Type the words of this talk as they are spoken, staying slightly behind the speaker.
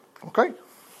Okay,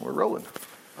 we're rolling.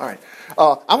 All right.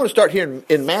 I'm going to start here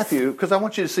in Matthew because I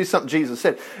want you to see something Jesus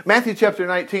said. Matthew chapter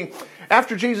 19.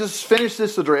 After Jesus finished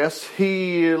this address,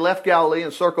 he left Galilee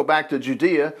and circled back to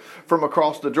Judea from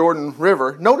across the Jordan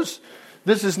River. Notice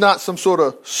this is not some sort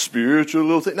of spiritual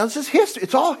little thing. No, this is history.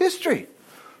 It's all history.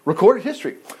 Recorded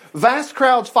history. Vast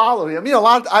crowds followed him. You know,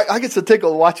 I get so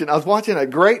tickled watching. I was watching a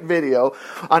great video.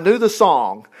 I knew the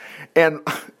song, and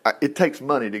it takes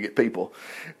money to get people.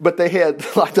 But they had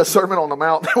like the Sermon on the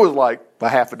Mount. There was like a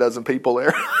half a dozen people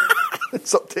there.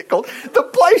 It's so tickled. The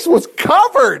place was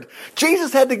covered.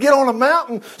 Jesus had to get on a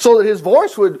mountain so that his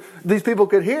voice these people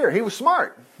could hear. He was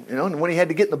smart. You know, and when he had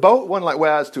to get in the boat, it wasn't like,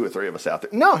 well, there's 2 or 3 of us out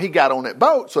there. No, he got on that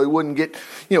boat so he wouldn't get,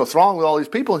 thronged with all these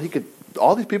people, and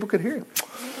all these people could hear him.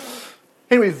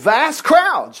 Anyway, vast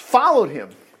crowds followed him.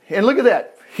 And look at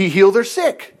that. He healed their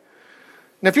sick.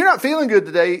 Now, if you're not feeling good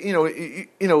today,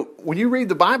 when you read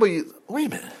the Bible, wait a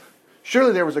minute.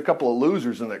 Surely there was a couple of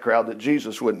losers in that crowd that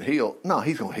Jesus wouldn't heal. No,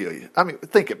 he's going to heal you. I mean,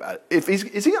 think about it. Is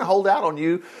he going to hold out on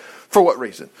you for what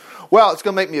reason? Well, it's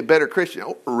going to make me a better Christian.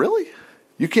 Oh, really?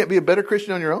 You can't be a better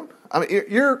Christian on your own? I mean,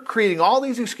 you're creating all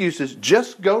these excuses.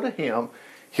 Just go to him.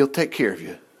 He'll take care of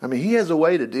you. I mean, he has a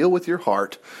way to deal with your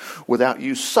heart without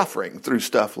you suffering through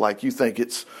stuff like you think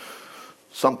it's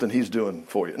something he's doing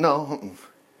for you. No,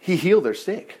 he healed their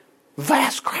sick.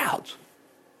 Vast crowds.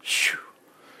 Shoo.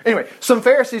 Anyway, some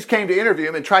Pharisees came to interview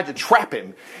him and tried to trap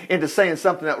him into saying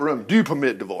something that would do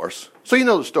permit divorce. So you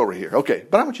know the story here. Okay,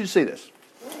 but I want you to see this.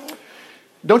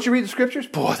 Don't you read the scriptures?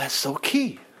 Boy, that's so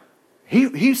key.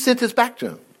 He sent this back to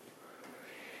him.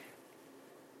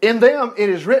 In them, it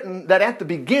is written that at the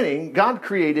beginning, God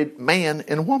created man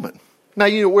and woman. Now,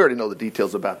 we already know the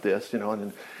details about this, and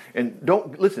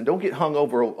don't get hung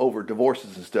over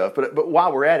divorces and stuff. But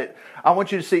while we're at it, I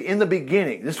want you to see in the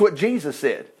beginning, this is what Jesus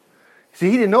said. See,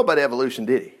 he didn't know about evolution,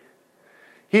 did he?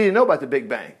 He didn't know about the Big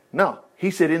Bang. No,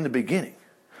 he said in the beginning.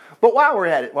 But while we're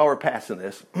at it, while we're passing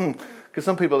this, because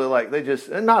some people are like,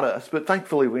 not us, but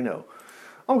thankfully we know.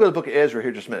 I'm going to go to the book of Ezra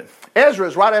here just a minute. Ezra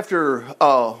is right after,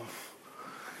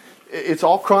 it's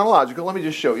all chronological. Let me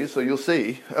just show you so you'll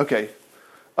see. Okay.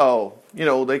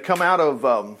 They came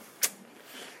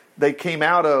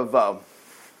out of,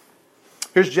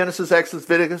 here's Genesis, Exodus,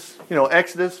 Leviticus,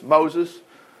 Exodus, Moses.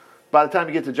 By the time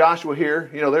you get to Joshua here,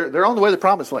 they're on the way to the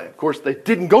promised land. Of course, they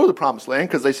didn't go to the promised land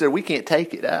because they said, we can't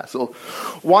take it. So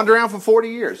wander around for 40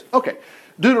 years. Okay.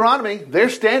 Deuteronomy, they're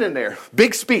standing there.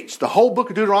 Big speech. The whole book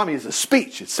of Deuteronomy is a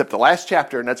speech, except the last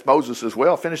chapter, and that's Moses as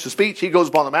well. Finish the speech. He goes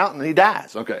up on the mountain and he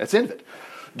dies. Okay, that's the end of it.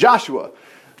 Joshua,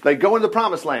 they go into the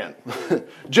promised land.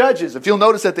 Judges, if you'll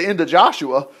notice at the end of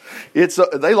Joshua,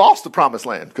 they lost the promised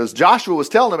land because Joshua was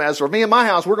telling them, as for me and my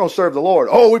house, we're going to serve the Lord.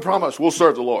 Oh, we promise we'll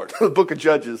serve the Lord. The book of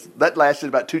Judges, that lasted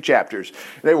about 2 chapters.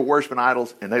 They were worshiping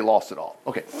idols and they lost it all.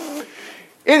 Okay.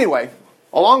 Anyway,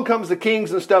 along comes the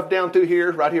kings and stuff down through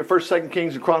here, right here, 1st, 2nd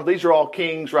Kings and Chronicles. These are all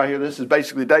kings right here. This is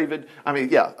basically David.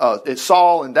 It's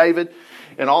Saul and David,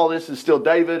 and all this is still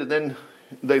David. And then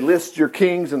they list your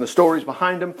kings and the stories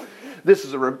behind them. This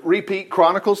is a repeat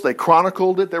Chronicles. They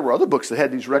chronicled it. There were other books that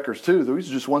had these records too.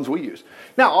 These are just ones we use.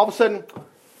 Now, all of a sudden,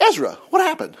 Ezra, what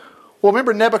happened? Well,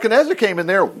 remember Nebuchadnezzar came in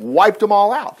there, wiped them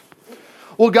all out.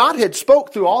 Well, God had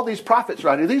spoke through all these prophets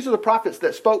right here. These are the prophets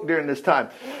that spoke during this time.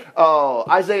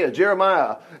 Isaiah,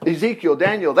 Jeremiah, Ezekiel,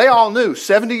 Daniel. They all knew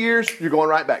 70 years, you're going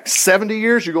right back. 70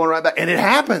 years, you're going right back. And it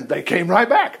happened. They came right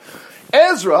back.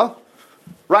 Ezra,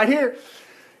 right here,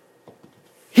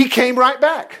 he came right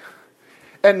back.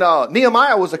 And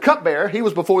Nehemiah was a cupbearer. He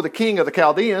was before the king of the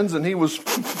Chaldeans, and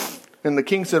and the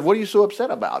king said, what are you so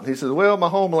upset about? And he says, well, my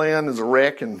homeland is a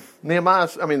wreck. And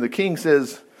the king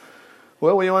says,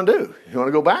 well, what do you want to do? You want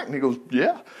to go back? And he goes,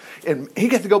 yeah. And he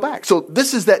gets to go back. So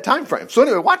this is that time frame. So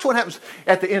anyway, watch what happens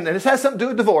at the end. And this has something to do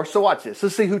with divorce. So watch this.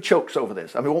 Let's see who chokes over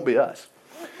this. It won't be us.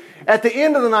 At the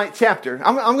end of the 9th chapter,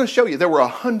 I'm going to show you there were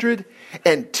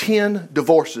 110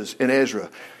 divorces in Ezra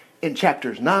in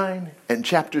chapters 9 and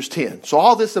chapters 10. So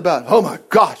all this about, oh my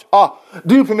gosh,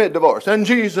 do permit divorce. And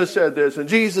Jesus said this, and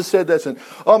Jesus said this, and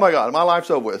oh my God, my life's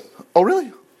over with. Oh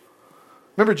really?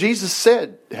 Remember Jesus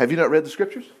said, have you not read the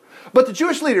scriptures? But the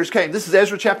Jewish leaders came. This is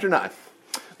Ezra chapter 9.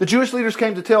 The Jewish leaders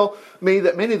came to tell me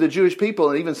that many of the Jewish people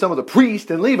and even some of the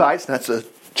priests and Levites, that's the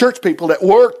church people that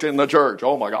worked in the church,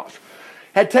 oh my gosh,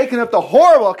 had taken up the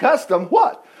horrible custom,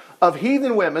 what? Of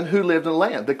heathen women who lived in the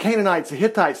land. The Canaanites, the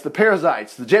Hittites, the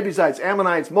Perizzites, the Jebusites,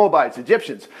 Ammonites, Moabites,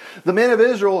 Egyptians. The men of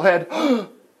Israel had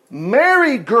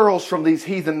married girls from these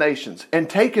heathen nations and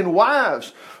taken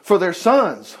wives for their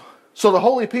sons. So the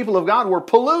holy people of God were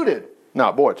polluted.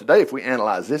 Now, boy, today if we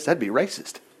analyze this, that'd be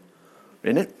racist.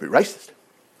 Isn't it? Be racist.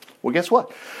 Well, guess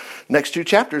what? Next 2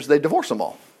 chapters, they divorce them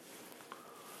all.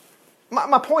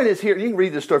 my point is here, you can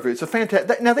read this story for you. It's a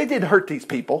fantastic, now they did hurt these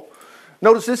people.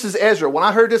 Notice this is Ezra. When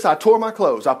I heard this, I tore my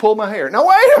clothes. I pulled my hair. Now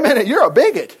wait a minute, you're a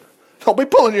bigot. Don't be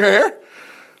pulling your hair.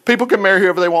 People can marry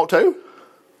whoever they want to.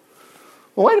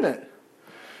 Well, wait a minute.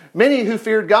 Many who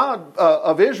feared God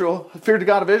of Israel, feared the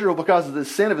God of Israel because of the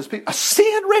sin of his people. A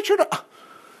sin, Richard?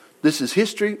 This is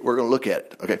history. We're going to look at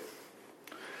it. Okay.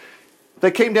 They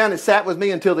came down and sat with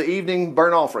me until the evening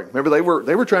burnt offering. Remember,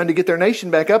 they were trying to get their nation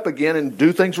back up again and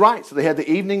do things right. So they had the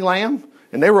evening lamb,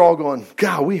 and they were all going,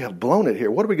 God, we have blown it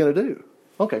here. What are we going to do?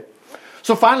 Okay.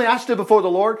 So finally I stood before the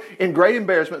Lord in great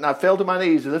embarrassment, and I fell to my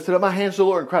knees and lifted up my hands to the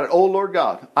Lord and cried, "O Lord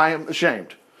God, I am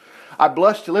ashamed. I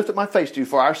blush to lift up my face to you,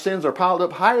 for our sins are piled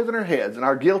up higher than our heads, and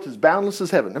our guilt is boundless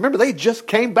as heaven." Now remember, they just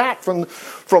came back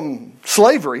from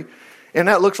slavery, and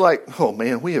that looks like, oh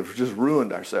man, we have just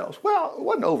ruined ourselves. Well, it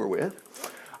wasn't over with.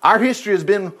 Our history has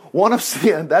been one of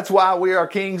sin. That's why we, our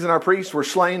kings and our priests, were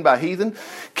slain by heathen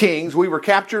kings. We were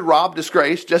captured, robbed,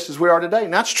 disgraced, just as we are today.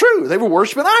 And that's true. They were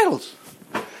worshiping idols.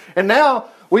 And now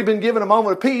we've been given a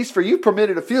moment of peace, for you've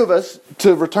permitted a few of us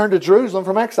to return to Jerusalem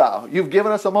from exile. You've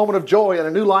given us a moment of joy and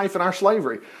a new life in our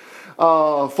slavery.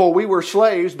 For we were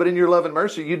slaves, but in your love and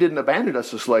mercy, you didn't abandon us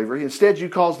to slavery. Instead, you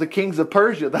caused the kings of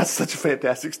Persia. That's such a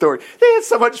fantastic story. They had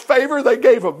so much favor. They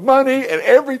gave them money and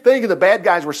everything. And the bad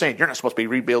guys were saying, you're not supposed to be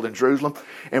rebuilding Jerusalem.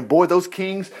 And boy, those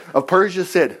kings of Persia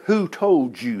said, who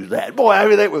told you that? Boy, I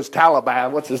mean, that was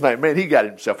Taliban. What's his name? Man, he got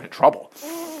himself in trouble.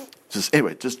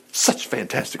 Anyway, just such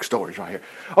fantastic stories right here.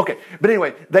 Okay, but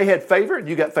anyway, they had favor, and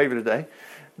you got favor today.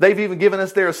 They've even given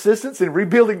us their assistance in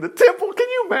rebuilding the temple. Can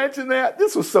you imagine that?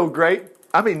 This was so great.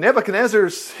 I mean,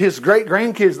 Nebuchadnezzar's, his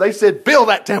great-grandkids, they said, build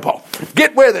that temple.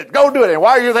 Get with it. Go do it. And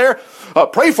while you're there,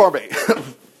 pray for me.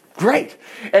 Great.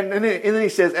 And then he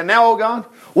says, and now, O God,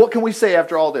 what can we say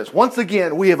after all this? Once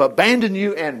again, we have abandoned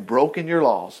you and broken your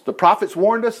laws. The prophets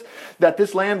warned us that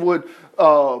this land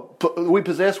we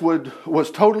possess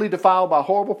was totally defiled by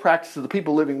horrible practices of the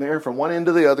people living there from one end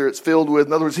to the other. It's filled with,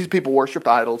 in other words, these people worshipped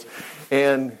idols.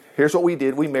 And here's what we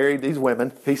did. We married these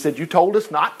women. He said, you told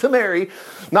us not to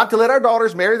let our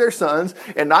daughters marry their sons,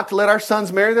 and not to let our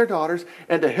sons marry their daughters,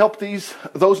 and to help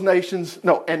those nations,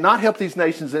 and not help these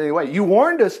nations in any way. You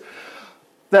warned us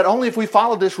that only if we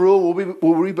follow this rule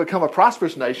will we become a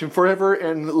prosperous nation forever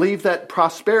and leave that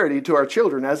prosperity to our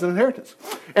children as an inheritance.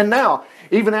 And now,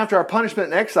 even after our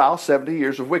punishment in exile, 70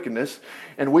 years of wickedness,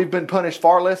 and we've been punished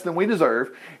far less than we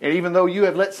deserve, and even though you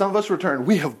have let some of us return,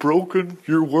 we have broken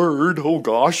your word, oh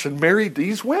gosh, and married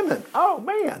these women. Oh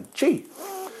man, gee.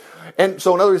 And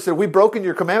so in other words, he said, we've broken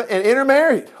your commandment and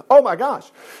intermarried. Oh my gosh.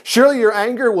 Surely your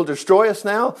anger will destroy us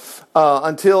now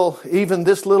until even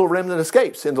this little remnant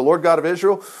escapes. And the Lord God of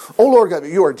Israel, oh Lord God,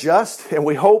 you are just, and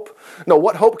we hope. No,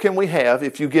 what hope can we have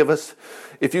if you give us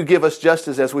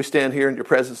justice as we stand here in your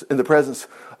presence, in the presence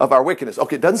of our wickedness?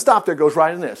 Okay, it doesn't stop there. It goes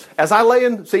right in this. As I lay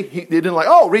in, see, he didn't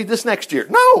read this next year.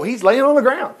 No, he's laying on the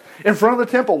ground in front of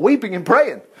the temple, weeping and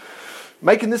praying,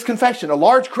 making this confession. A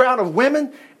large crowd of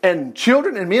women and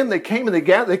children and men, they came and they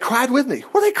gathered. They cried with me.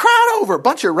 What are they crying over? A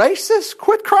bunch of racists?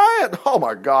 Quit crying. Oh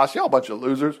my gosh, y'all a bunch of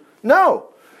losers. No.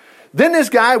 Then this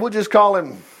guy, we'll just call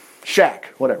him Shaq,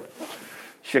 whatever.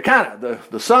 Shekinah,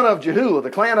 the son of Jehu, the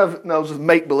clan of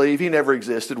make-believe. He never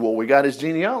existed. Well, we got his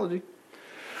genealogy.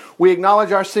 We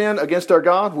acknowledge our sin against our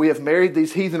God. We have married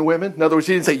these heathen women. In other words,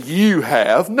 he didn't say, you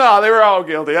have. No, they were all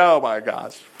guilty. Oh my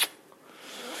gosh.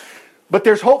 But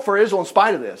there's hope for Israel in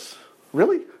spite of this.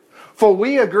 Really? For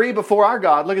we agree before our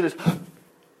God. Look at this.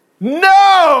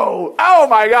 No! Oh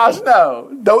my gosh,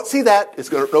 no. Don't see that.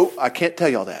 No, I can't tell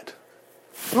y'all that.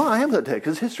 No, I am going to tell you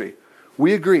because it's history.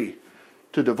 We agree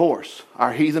to divorce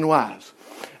our heathen wives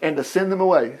and to send them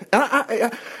away. And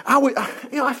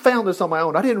I found this on my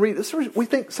own. I didn't read this. We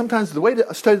think sometimes the way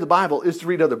to study the Bible is to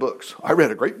read other books. I read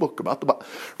a great book about the Bible.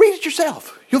 Read it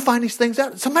yourself. You'll find these things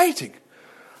out. It's amazing.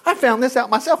 I found this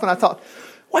out myself and I thought,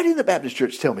 why didn't the Baptist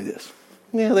church tell me this?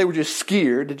 Yeah, they were just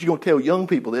scared that you're going to tell young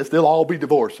people this. They'll all be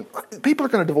divorced. People are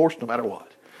going to divorce no matter what.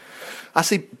 I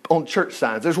see on church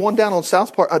signs. There's one down on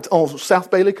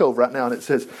South Bailey Cove right now, and it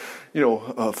says,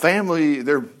 family.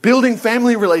 They're building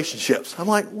family relationships. I'm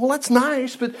like, well, that's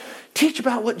nice, but teach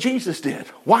about what Jesus did,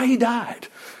 why he died.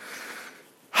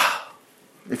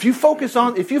 If you focus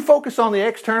on the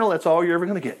external, that's all you're ever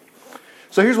going to get.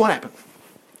 So here's what happened.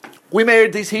 We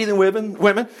married these heathen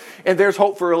women, and there's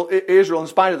hope for Israel in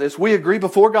spite of this. We agree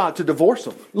before God to divorce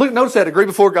them. Look, notice that, agree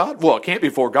before God? Well, it can't be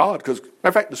before God, because, matter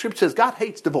of fact, the scripture says God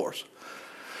hates divorce.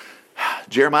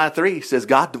 Jeremiah 3 says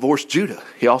God divorced Judah.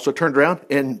 He also turned around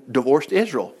and divorced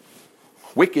Israel.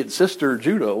 Wicked sister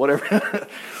Judah, whatever.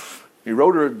 He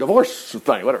wrote her a divorce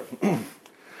thing, whatever.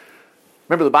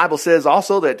 Remember, the Bible says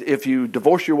also that if you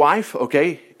divorce your wife,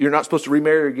 okay, you're not supposed to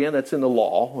remarry her again. That's in the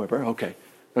law. Remember? Okay,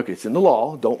 it's in the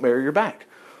law. Don't marry her back.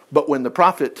 But when the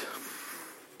prophet,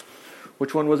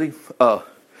 which one was he?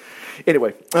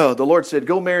 Anyway, the Lord said,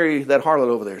 go marry that harlot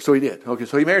over there. So he did. Okay,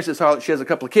 so he marries this harlot. She has a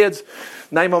couple of kids.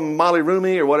 Name them Molly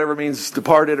Rumi or whatever means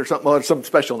departed or something, or some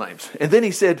special names. And then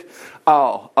he said,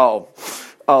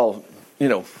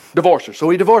 divorce her. So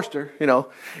he divorced her, and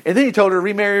then he told her to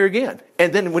remarry her again.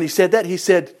 And then when he said that, he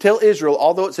said, tell Israel,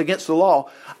 although it's against the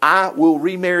law, I will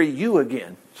remarry you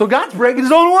again. So God's breaking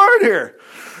his own word here.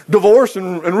 Divorce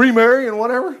and remarry and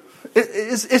whatever.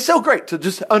 It's so great to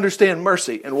just understand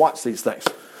mercy and watch these things.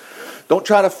 Don't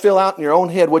try to fill out in your own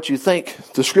head what you think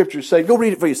the scriptures say. Go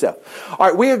read it for yourself. All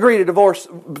right, we agree to divorce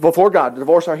before God, to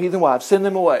divorce our heathen wives, send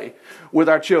them away with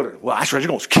our children. Well, I swear you're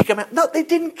going to kick them out. No, they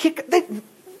didn't kick them.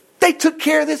 They took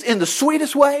care of this in the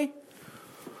sweetest way.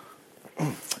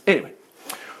 Anyway,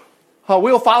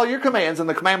 we'll follow your commands and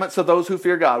the commandments of those who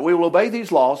fear God. We will obey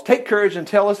these laws, take courage, and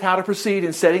tell us how to proceed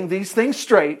in setting these things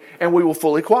straight, and we will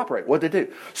fully cooperate. What did they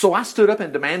do? So I stood up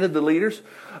and demanded the leaders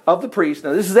of the priests.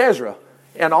 Now, this is Ezra.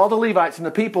 And all the Levites and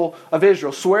the people of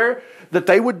Israel swear that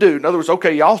they would do. In other words,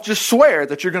 okay, y'all just swear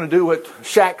that you're going to do what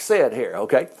Shaq said here,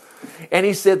 okay? And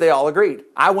he said they all agreed.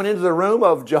 I went into the room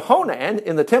of Jehonan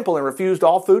in the temple and refused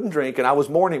all food and drink, and I was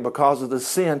mourning because of the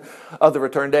sin of the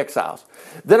returned exiles.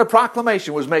 Then a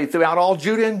proclamation was made throughout all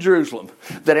Judah and Jerusalem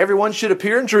that everyone should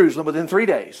appear in Jerusalem within 3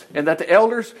 days, and that the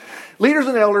leaders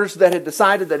and elders that had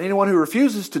decided that anyone who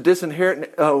refuses to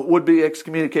disinherit would be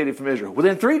excommunicated from Israel.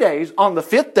 Within 3 days, on the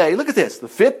 5th day, look at this, the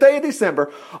 5th day of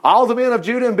December, all the men of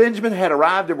Judah and Benjamin had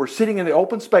arrived and were sitting in the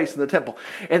open space in the temple,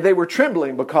 and they were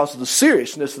trembling because of the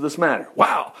seriousness of this matter.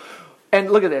 Wow.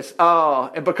 And look at this.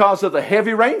 And because of the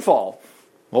heavy rainfall.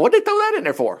 Well, what did they throw that in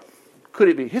there for? Could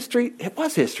it be history? It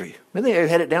was history. Then they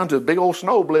had it down to a big old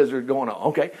snow blizzard going on.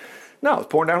 Okay. No, it's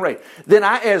pouring down rain. Then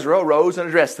I, Ezra, rose and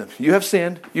addressed them. You have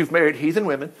sinned. You've married heathen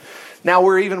women. Now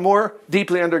we're even more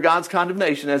deeply under God's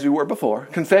condemnation as we were before.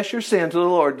 Confess your sin to the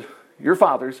Lord, your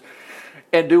fathers,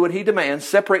 and do what he demands.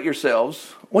 Separate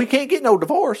yourselves. Well, you can't get no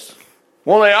divorce.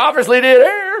 Well, they obviously did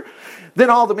here. Then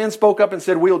all the men spoke up and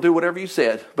said, we'll do whatever you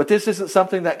said. But this isn't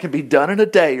something that can be done in a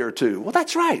day or two. Well,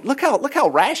 that's right. Look how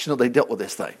rational they dealt with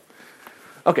this thing.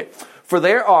 Okay. For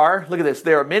there are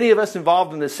many of us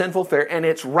involved in this sinful affair, and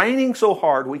it's raining so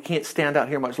hard we can't stand out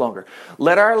here much longer.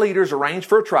 Let our leaders arrange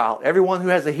for a trial. Everyone who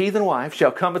has a heathen wife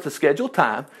shall come at the scheduled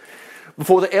time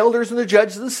before the elders and the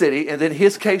judges of the city, and then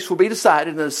his case will be decided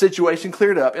and the situation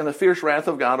cleared up, and the fierce wrath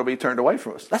of God will be turned away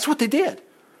from us. That's what they did.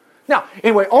 Now,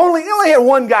 anyway, you only had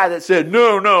one guy that said,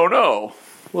 no.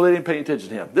 Well, they didn't pay attention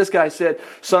to him. This guy said,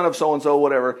 son of so-and-so,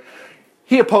 whatever.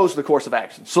 He opposed the course of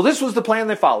action. So this was the plan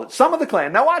they followed. Some of the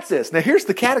clan, now watch this. Now here's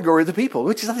the category of the people,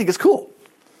 which I think is cool.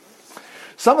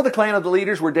 Some of the clan of the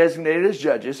leaders were designated as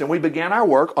judges, and we began our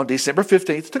work on December 15th.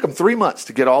 It took them 3 months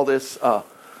to get all this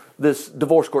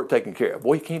divorce court taken care of.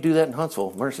 Boy, you can't do that in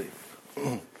Huntsville. Mercy.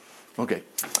 Okay.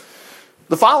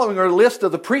 The following are a list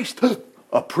of the priests.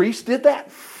 A priest did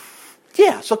that?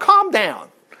 Yeah, so calm down.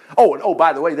 Oh, and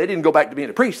by the way, they didn't go back to being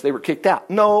a priest. They were kicked out.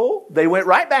 No, they went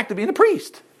right back to being a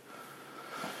priest.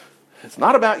 It's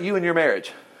not about you and your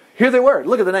marriage. Here they were.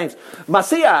 Look at the names.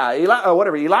 Maaseiah,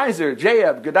 Eliezer,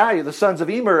 Jaab, Gedaliah, the sons of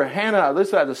Emer, Hannah,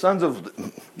 the sons of...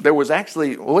 There was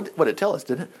actually... What did it tell us,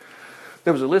 didn't it?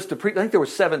 There was a list of priests. I think there were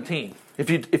 17. If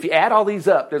you add all these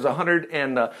up, there's 100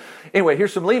 and... anyway,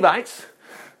 here's some Levites.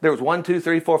 There was 1, 2,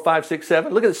 3, 4, 5, 6,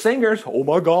 7. Look at the singers. Oh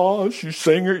my gosh, you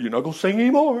singer. You're not going to sing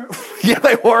anymore. Yeah,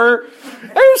 they were.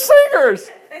 They were singers.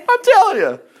 I'm telling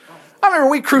you. I remember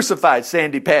we crucified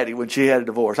Sandy Patty when she had a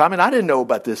divorce. I mean, I didn't know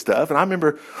about this stuff. And I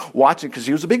remember watching because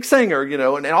she was a big singer,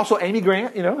 and also Amy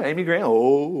Grant, Amy Grant.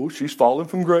 Oh, she's fallen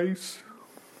from grace.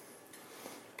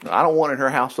 I don't want in her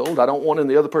household. I don't want in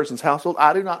the other person's household.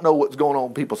 I do not know what's going on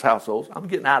in people's households. I'm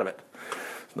getting out of it.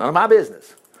 It's none of my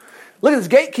business. Look at his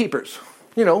gatekeepers.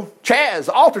 Chaz,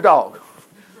 altar dog.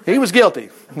 He was guilty.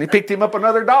 And he picked him up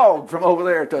another dog from over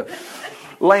there to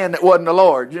land that wasn't the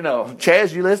Lord.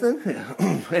 Chaz, you listening?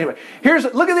 Yeah. Anyway,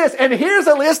 look at this. And here's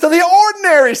a list of the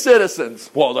ordinary citizens.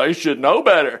 Well, they should know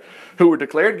better. Who were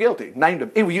declared guilty. Named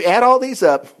them. Anyway, you add all these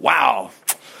up. Wow.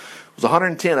 It was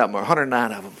 110 of them or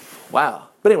 109 of them. Wow.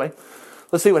 But anyway,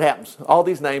 let's see what happens. All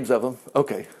these names of them.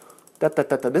 Okay.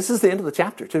 This is the end of the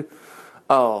chapter, too.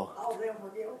 Oh.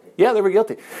 Yeah, they were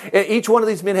guilty. And each one of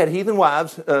these men had heathen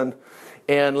wives.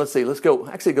 And let's see, let's go.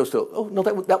 Actually, it goes to, oh, no,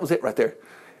 that was it right there.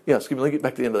 Yeah, excuse me, let me get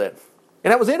back to the end of that.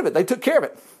 And that was the end of it. They took care of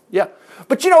it. Yeah.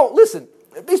 But, listen,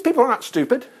 these people are not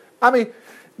stupid. I mean,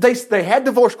 they had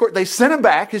divorce court. They sent them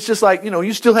back. It's just like,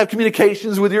 you still have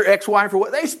communications with your ex-wife or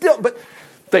what. But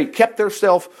They kept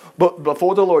themselves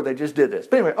before the Lord. They just did this.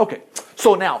 But anyway, okay.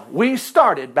 So now, we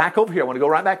started back over here. I want to go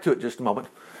right back to it just a moment.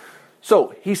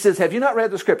 So, he says, have you not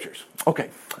read the scriptures? Okay.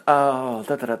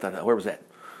 Where was that?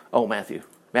 Oh, Matthew.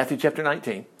 Matthew chapter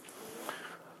 19.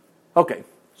 Okay.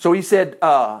 So he said,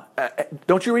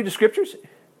 don't you read the scriptures?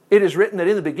 It is written that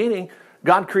in the beginning,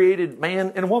 God created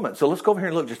man and woman. So let's go over here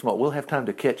and look just a moment. We'll have time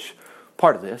to catch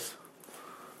part of this.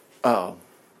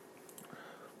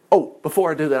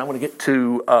 Before I do that, I want to get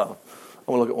to, I want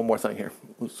to look at one more thing here.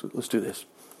 Let's do this.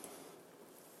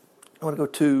 I want to go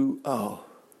to,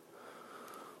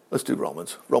 let's do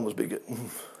Romans. Romans be good.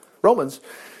 Romans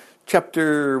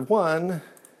chapter 1,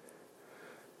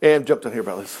 and jump down here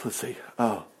about this. Let's see.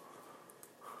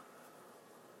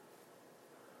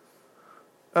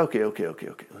 Okay.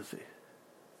 Let's see.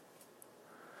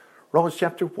 Romans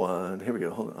chapter 1. Here we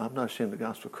go. Hold on. I'm not ashamed of the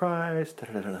gospel of Christ.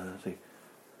 Let's see.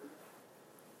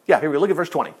 Yeah, here we go. Look at verse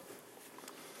 20.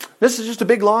 This is just a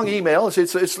big long email. It's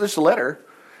just a letter.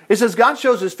 It says, God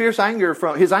shows his fierce anger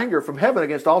from heaven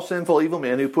against all sinful, evil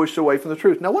men who push away from the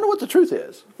truth. Now, I wonder what the truth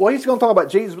is. Well, he's going to talk about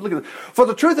Jesus, but look at this. For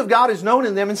the truth of God is known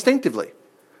in them instinctively.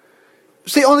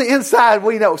 See, on the inside,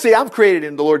 we know. See, I'm created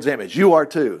in the Lord's image. You are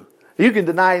too. You can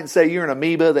deny it and say you're an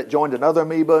amoeba that joined another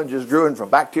amoeba and just grew in from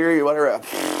bacteria or whatever.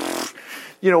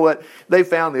 You know what? They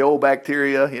found the old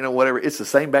bacteria, whatever. It's the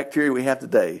same bacteria we have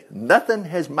today. Nothing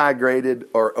has migrated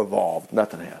or evolved.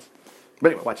 Nothing has.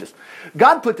 But anyway, watch this.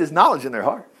 God put this knowledge in their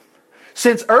heart.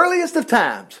 Since earliest of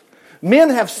times, men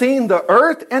have seen the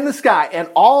earth and the sky and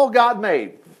all God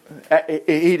made.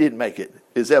 He didn't make it.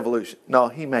 It's evolution. No,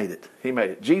 he made it. He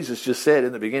made it. Jesus just said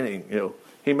in the beginning,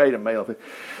 he made them male.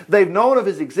 They've known of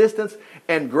his existence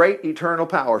and great eternal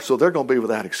power, so they're going to be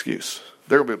without excuse.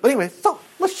 But anyway, so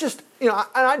let's just, and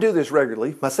I do this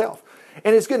regularly myself.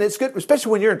 And it's good,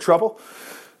 especially when you're in trouble.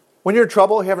 When you're in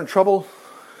trouble, having trouble.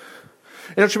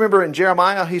 Don't you remember in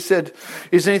Jeremiah, he said,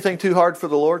 is anything too hard for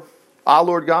the Lord? Ah,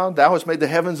 Lord God, thou hast made the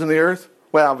heavens and the earth.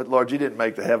 Well, but Lord, you didn't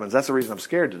make the heavens. That's the reason I'm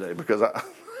scared today, because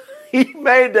he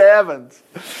made the heavens.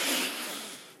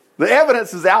 The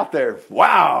evidence is out there.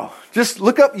 Wow. Just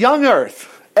look up young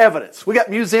earth evidence. We got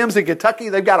museums in Kentucky.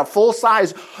 They've got a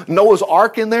full-size Noah's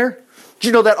Ark in there. Did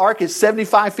you know that ark is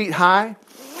 75 feet high?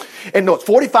 And no, it's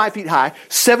 45 feet high,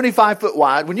 75 foot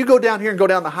wide. When you go down here and go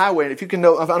down the highway, and if you can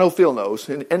know, I know Phil knows,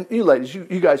 and you ladies,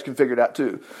 you guys can figure it out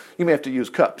too. You may have to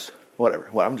use cups, whatever.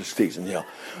 Well, I'm just teasing,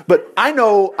 But I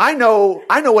know what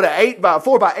a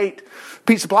 4x8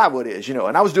 piece of plywood is,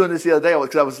 And I was doing this the other day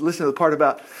because I was listening to the part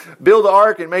about build the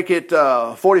ark and make it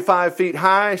 45 feet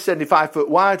high, 75 foot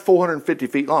wide, 450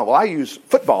 feet long. Well, I use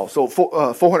football, so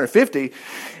 450,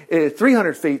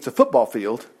 300 feet's a football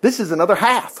field. This is another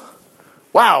half.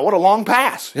 Wow, what a long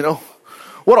pass,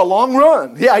 What a long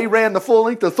run. Yeah, he ran the full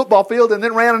length of the football field and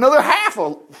then ran another half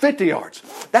of 50 yards.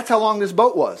 That's how long this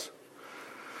boat was.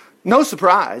 No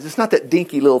surprise. It's not that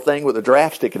dinky little thing with a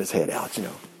giraffe sticking his head out,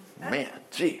 Man,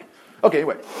 gee. Okay,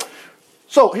 anyway.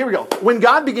 So, here we go. When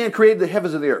God began creating the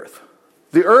heavens and the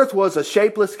earth was a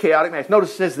shapeless, chaotic mass.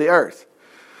 Notice it says the earth.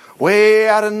 Way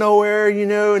out of nowhere,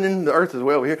 and then the earth is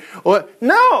way over here. Well,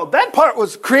 no, that part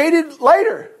was created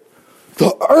later.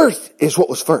 The earth is what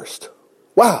was first.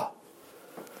 Wow.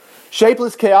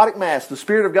 Shapeless, chaotic mass, the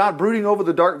Spirit of God brooding over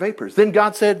the dark vapors. Then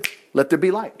God said, let there be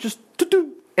light. Just,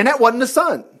 and that wasn't the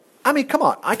sun. I mean, come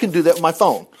on. I can do that with my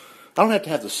phone. I don't have to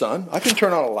have the sun. I can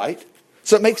turn on a light.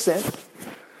 So it makes sense.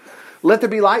 Let there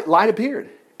be light. Light appeared.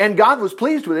 And God was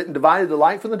pleased with it and divided the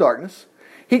light from the darkness.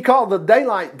 He called the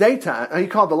daylight daytime. He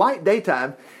called the light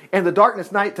daytime and the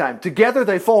darkness nighttime. Together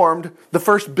they formed the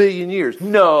first billion years.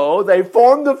 No, they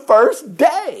formed the first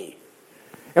day.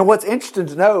 And what's interesting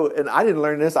to know, and I didn't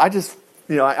learn this, I just,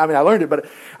 I learned it, but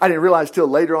I didn't realize till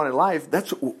later on in life,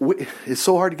 it's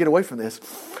so hard to get away from this.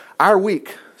 Our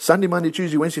week, Sunday, Monday,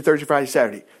 Tuesday, Wednesday, Thursday, Friday,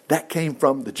 Saturday, that came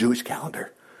from the Jewish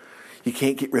calendar. You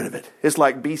can't get rid of it. It's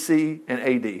like BC and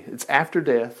AD. It's after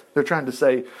death. They're trying to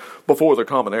say before the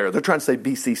common era. They're trying to say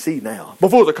BCC now.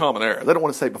 Before the common era. They don't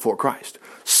want to say before Christ.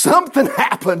 Something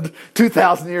happened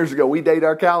 2,000 years ago. We date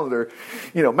our calendar.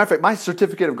 Matter of fact, my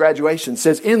certificate of graduation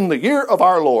says in the year of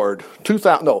our Lord,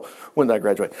 when did I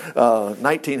graduate?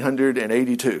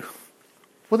 1982.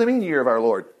 What do they mean year of our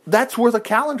Lord? That's where the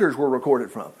calendars were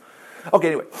recorded from. Okay,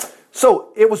 anyway. So,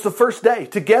 it was the first day.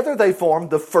 Together they formed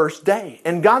the first day.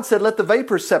 And God said, let the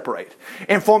vapors separate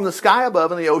and form the sky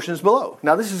above and the oceans below.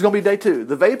 Now, this is going to be day 2.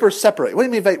 The vapors separate. What do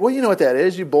you mean vapor? Well, you know what that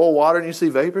is. You boil water and you see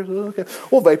vapors. Okay.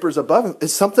 Well, vapors above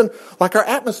is something like our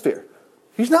atmosphere.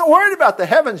 He's not worried about the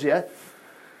heavens yet.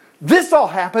 This all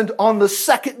happened on the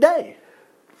second day.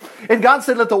 And God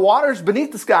said, let the waters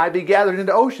beneath the sky be gathered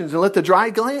into oceans, and let the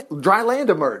dry land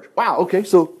emerge. Wow, okay,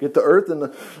 so get the earth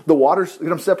and the waters, get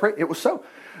them separate. It was so.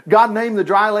 God named the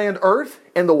dry land earth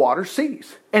and the water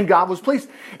seas. And God was pleased.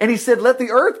 And he said, let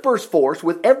the earth burst forth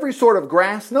with every sort of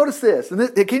grass. Notice this.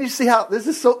 And can you see how this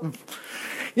is so...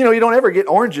 You know, you don't ever get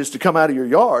oranges to come out of your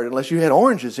yard unless you had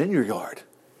oranges in your yard.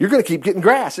 You're going to keep getting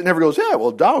grass. It never goes, yeah,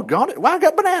 well, doggone it. Well, I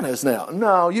got bananas now.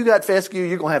 No, you got fescue.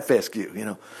 You're going to have fescue, you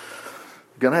know.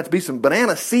 Going to have to be some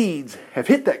banana seeds have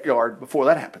hit that yard before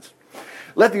that happens.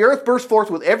 Let the earth burst forth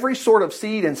with every sort of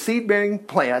seed and seed-bearing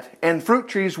plant and fruit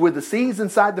trees with the seeds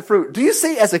inside the fruit. Do you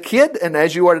see, as a kid and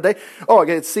as you are today, oh, I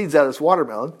get seeds out of this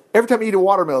watermelon. Every time you eat a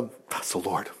watermelon, that's the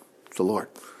Lord. It's the Lord.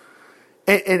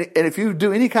 And if you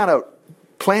do any kind of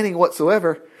planting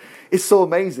whatsoever, it's so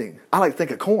amazing. I like to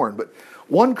think of corn, but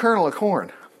one kernel of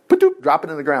corn, drop it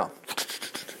in the ground.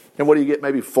 And what do you get?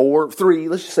 Maybe three,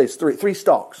 let's just say it's three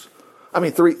stalks. I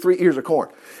mean, three ears of corn.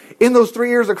 In those 3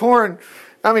 ears of corn,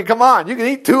 I mean, come on, you can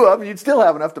eat 2 of them. You'd still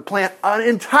have enough to plant an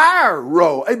entire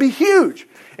row. It'd be huge.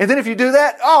 And then if you do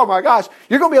that, oh my gosh,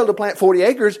 you're going to be able to plant 40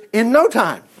 acres in no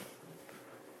time.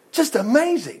 Just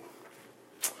amazing.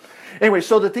 Anyway,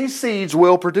 so that these seeds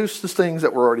will produce the things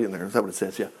that were already in there. Is that what it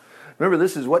says? Yeah. Remember,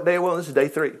 this is what day? Well, this is day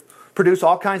 3. Produce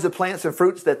all kinds of plants and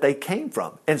fruits that they came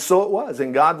from. And so it was.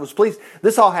 And God was pleased.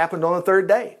 This all happened on the 3rd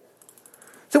day.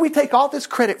 So we take all this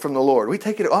credit from the Lord. We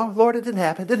take it, oh, Lord, it didn't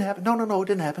happen. It didn't happen. No, it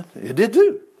didn't happen. It did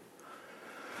too.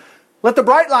 Let the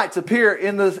bright lights appear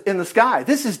in the sky.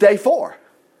 This is day 4.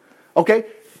 Okay?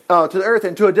 To the earth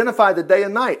and to identify the day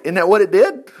and night. Isn't that what it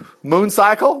did? Moon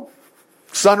cycle,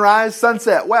 sunrise,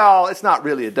 sunset. Well, it's not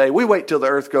really a day. We wait till the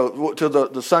earth goes, till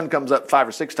the sun comes up 5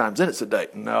 or 6 times, then it's a day.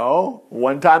 No.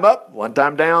 One time up, one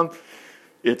time down,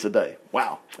 it's a day.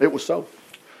 Wow. It was so.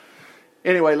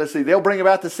 Anyway, let's see. They'll bring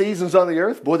about the seasons on the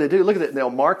earth. Boy, they do. Look at it. And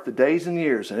they'll mark the days and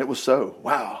years. And it was so.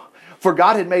 Wow. For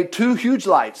God had made 2 huge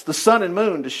lights, the sun and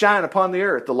moon, to shine upon the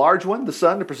earth. The large one, the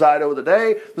sun, to preside over the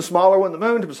day. The smaller one, the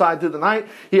moon, to preside through the night.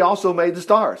 He also made the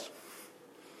stars.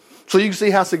 So you can see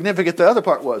how significant the other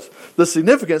part was. The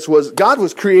significance was God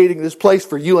was creating this place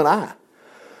for you and I.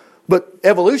 But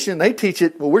evolution, they teach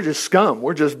it, well, we're just scum.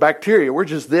 We're just bacteria. We're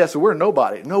just this. We're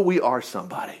nobody. No, we are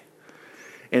somebody.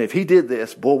 And if he did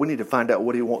this, boy, we need to find out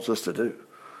what he wants us to do.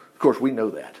 Of course, we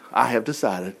know that. I have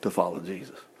decided to follow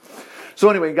Jesus. So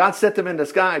anyway, God set them in the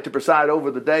sky to preside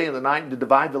over the day and the night and to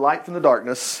divide the light from the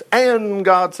darkness. And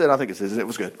God said, I think it says it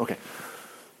was good. Okay.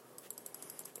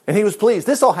 And he was pleased.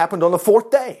 This all happened on the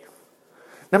 4th day.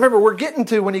 Now remember, we're getting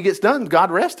to when he gets done,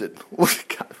 God rested.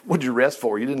 What did you rest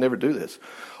for? You didn't ever do this.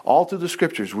 All through the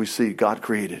scriptures we see God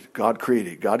created, God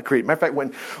created, God created. Matter of fact,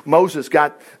 when Moses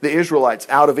got the Israelites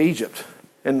out of Egypt,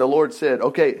 and the Lord said,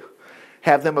 okay,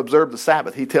 have them observe the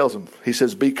Sabbath. He tells them, he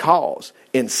says, because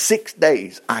in 6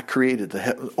 days I created the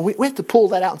heaven. We have to pull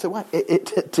that out and say, what?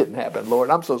 It didn't happen,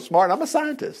 Lord. I'm so smart. I'm a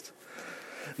scientist.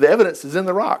 The evidence is in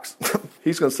the rocks.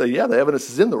 He's going to say, yeah, the evidence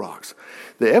is in the rocks.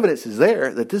 The evidence is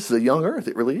there that this is a young earth.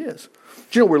 It really is.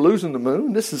 Do you know we're losing the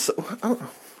moon? This is, I don't know.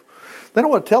 They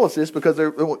don't want to tell us this because they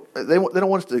don't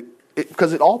want us to,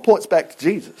 because it all points back to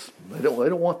Jesus. They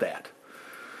don't want that.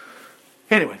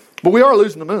 Anyway, but we are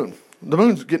losing the moon. The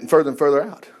moon's getting further and further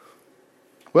out.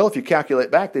 Well, if you calculate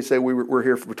back, they say we're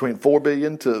here for between 4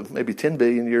 billion to maybe 10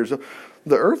 billion years.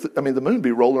 The earth, the moon would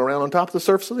be rolling around on top of the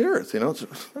surface of the earth. You know,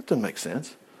 that doesn't make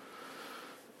sense.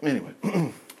 Anyway,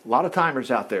 a lot of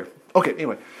timers out there. Okay,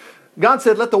 anyway. God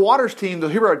said, let the waters teem,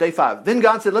 here we are, day 5. Then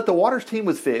God said, let the waters teem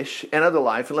with fish and other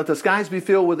life, and let the skies be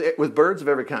filled with birds of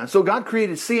every kind. So God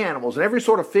created sea animals and every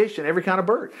sort of fish and every kind of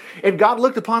bird. And God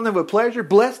looked upon them with pleasure,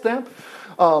 blessed them,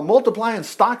 multiply and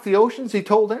stock the oceans, he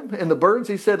told them. And the birds,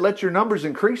 he said, let your numbers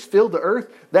increase, fill the earth,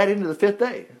 that into the 5th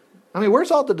day. I mean,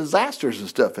 where's all the disasters and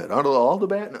stuff at? Aren't all the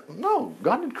bad? No,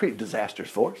 God didn't create disasters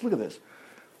for us. Look at this.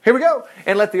 Here we go.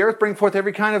 And let the earth bring forth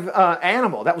every kind of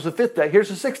animal. That was the 5th day. Here's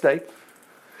the 6th day.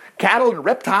 Cattle and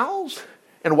reptiles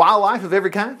and wildlife of every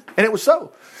kind. And it was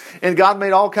so. And God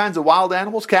made all kinds of wild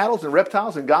animals, cattle and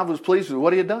reptiles, and God was pleased with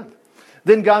what he had done.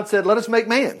 Then God said, let us make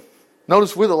man.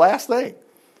 Notice we're the last thing.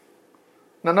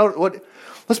 Now, notice what?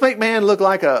 Let's make man look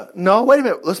like no, wait a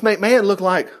minute. Let's make man look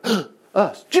like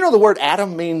us. Do you know the word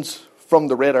Adam means from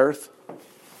the red earth?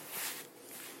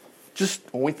 Just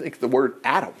when we think the word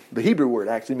Adam, the Hebrew word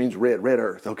actually means red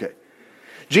earth. Okay.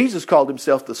 Jesus called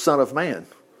himself the Son of Man.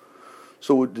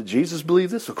 So did Jesus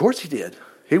believe this? Of course he did.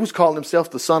 He was calling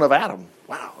himself the son of Adam.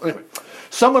 Wow. Anyway,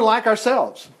 someone like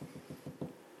ourselves.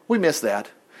 We miss that.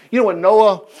 You know when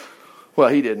Noah Well,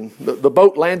 he didn't. The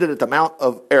boat landed at the Mount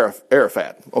of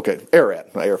Arafat. Okay,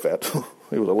 Ararat, not Arafat.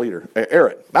 He was a leader.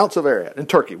 Ararat, Mounts of Ararat in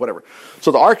Turkey, whatever.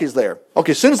 So the ark is there.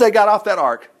 Okay, as soon as they got off that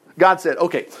ark, God said,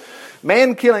 okay,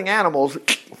 man killing animals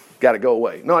got to go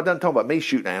away. No, it doesn't talk about me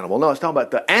shooting an animal. No, it's talking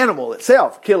about the animal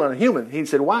itself killing a human. He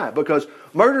said, why? Because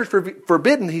murder is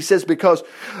forbidden. He says, because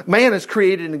man is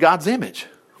created in God's image.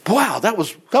 Wow, that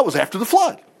was after the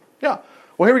flood. Yeah.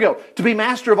 Well, here we go. To be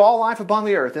master of all life upon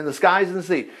the earth, in the skies and the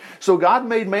sea. So God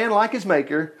made man like his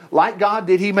maker. Like God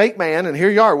did he make man. And here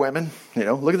you are, women.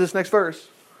 Look at this next verse.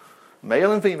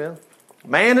 Male and female.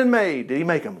 Man and maid did he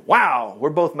make them. Wow, we're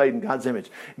both made in God's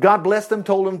image. God blessed them,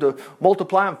 told them to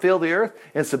multiply and fill the earth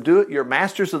and subdue it. You're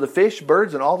masters of the fish,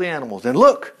 birds, and all the animals. And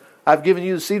look, I've given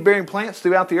you the seed-bearing plants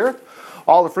throughout the earth.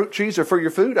 All the fruit trees are for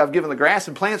your food. I've given the grass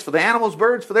and plants for the animals,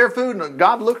 birds for their food. And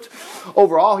God looked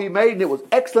over all he made, and it was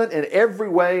excellent in every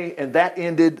way. And that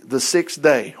ended the sixth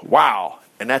day. Wow.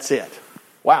 And that's it.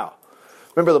 Wow.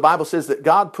 Remember, the Bible says that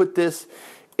God put this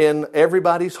in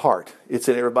everybody's heart. It's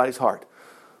in everybody's heart.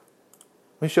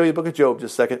 Let me show you the book of Job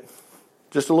just a second.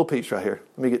 Just a little piece right here.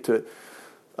 Let me get to it.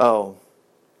 Oh,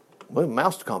 well,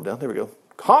 mouse to calm down. There we go.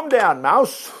 Calm down,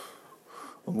 mouse.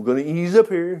 I'm going to ease up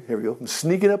here. Here we go. I'm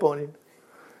sneaking up on you.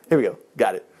 Here we go.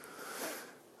 Got it.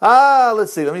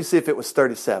 Let's see. Let me see if it was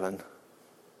 37.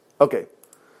 Okay.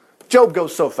 Job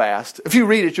goes so fast. If you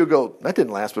read it, you'll go, that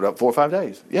didn't last but about 4 or 5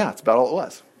 days. Yeah, it's about all it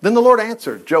was. Then the Lord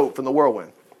answered Job from the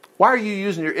whirlwind. Why are you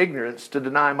using your ignorance to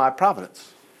deny my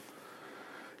providence?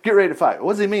 Get ready to fight.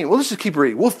 What does he mean? Well, let's just keep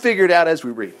reading. We'll figure it out as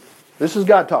we read. This is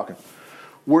God talking.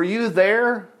 Were you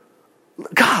there?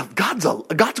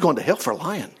 God's going to hell for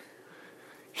lying.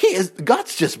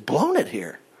 God's just blown it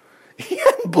here. He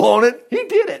hadn't blown it. He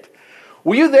did it.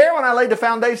 Were you there when I laid the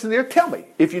foundation of the earth? Tell me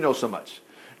if you know so much.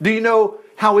 Do you know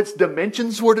how its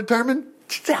dimensions were determined?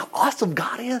 See how awesome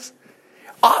God is?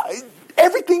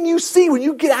 Everything you see when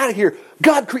you get out of here,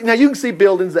 God created. Now you can see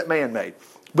buildings that man made.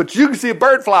 But you can see a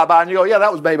bird fly by and you go, yeah,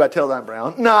 that was made by Teledyne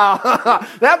Brown. No,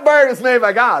 that bird is made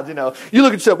by God, You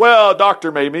look at yourself, well,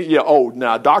 doctor made me. Yeah,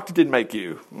 no, doctor didn't make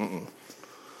you. Mm-mm.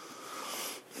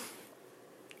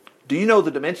 Do you know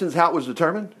the dimensions, how it was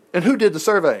determined? And who did the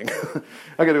surveying?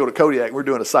 I got to go to Kodiak. We're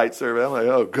doing a site survey. I'm like,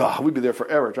 oh, God, we'd be there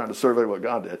forever trying to survey what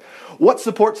God did. What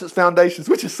supports its foundations,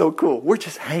 which is so cool. We're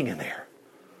just hanging there.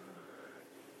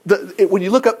 When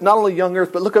you look up not only young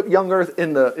Earth, but look up young Earth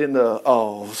in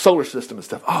the solar system and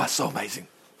stuff. Oh, it's so amazing.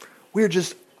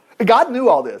 God knew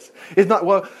all this. It's not,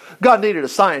 well, God needed a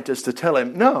scientist to tell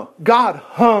him. No, God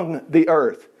hung the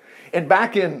earth. And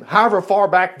back in however far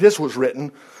back this was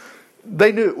written,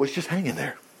 they knew it was just hanging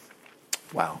there.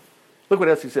 Wow. Look what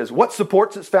else he says. What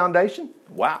supports its foundation?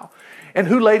 Wow. And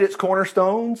who laid its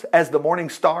cornerstones as the morning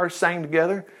stars sang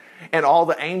together and all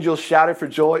the angels shouted for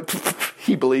joy?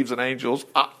 He believes in angels.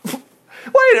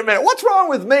 Wait a minute. What's wrong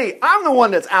with me? I'm the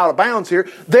one that's out of bounds here.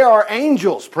 There are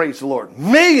angels, praise the Lord.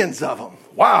 Millions of them.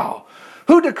 Wow.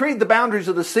 Who decreed the boundaries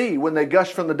of the sea when they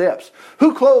gushed from the depths?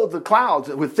 Who clothed the clouds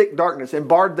with thick darkness and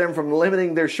barred them from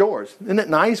limiting their shores? Isn't it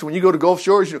nice when you go to Gulf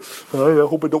Shores? I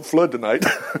hope it don't flood tonight.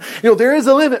 There is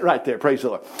a limit right there, praise the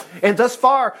Lord. And thus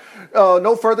far,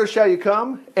 no further shall you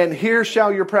come, and here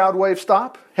shall your proud wave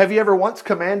stop. Have you ever once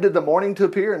commanded the morning to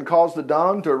appear and caused the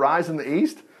dawn to arise in the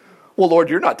east? Well, Lord,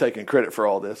 you're not taking credit for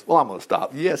all this. Well, I'm going to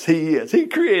stop. Yes, he is. He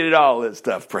created all this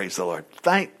stuff, praise the Lord.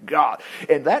 Thank God.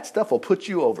 And that stuff will put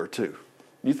you over too.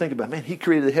 You think about, man, he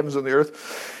created the heavens and the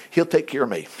earth. He'll take care of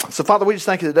me. So, Father, we just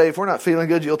thank you today. If we're not feeling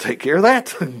good, you'll take care of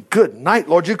that. Good night,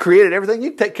 Lord. You created everything.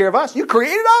 You take care of us. You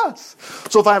created us.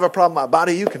 So if I have a problem in my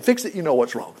body, you can fix it. You know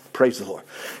what's wrong. Praise the Lord.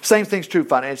 Same thing's true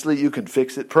financially. You can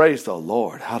fix it. Praise the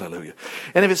Lord. Hallelujah.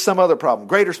 And if it's some other problem,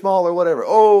 great or small or whatever,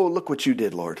 oh, look what you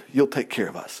did, Lord. You'll take care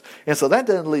of us. And so that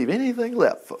doesn't leave anything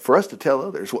left for us to tell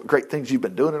others what great things you've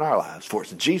been doing in our lives for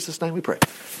us. In Jesus' name we pray.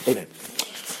 Amen.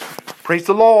 Praise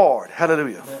the Lord.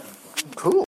 Hallelujah. Cool.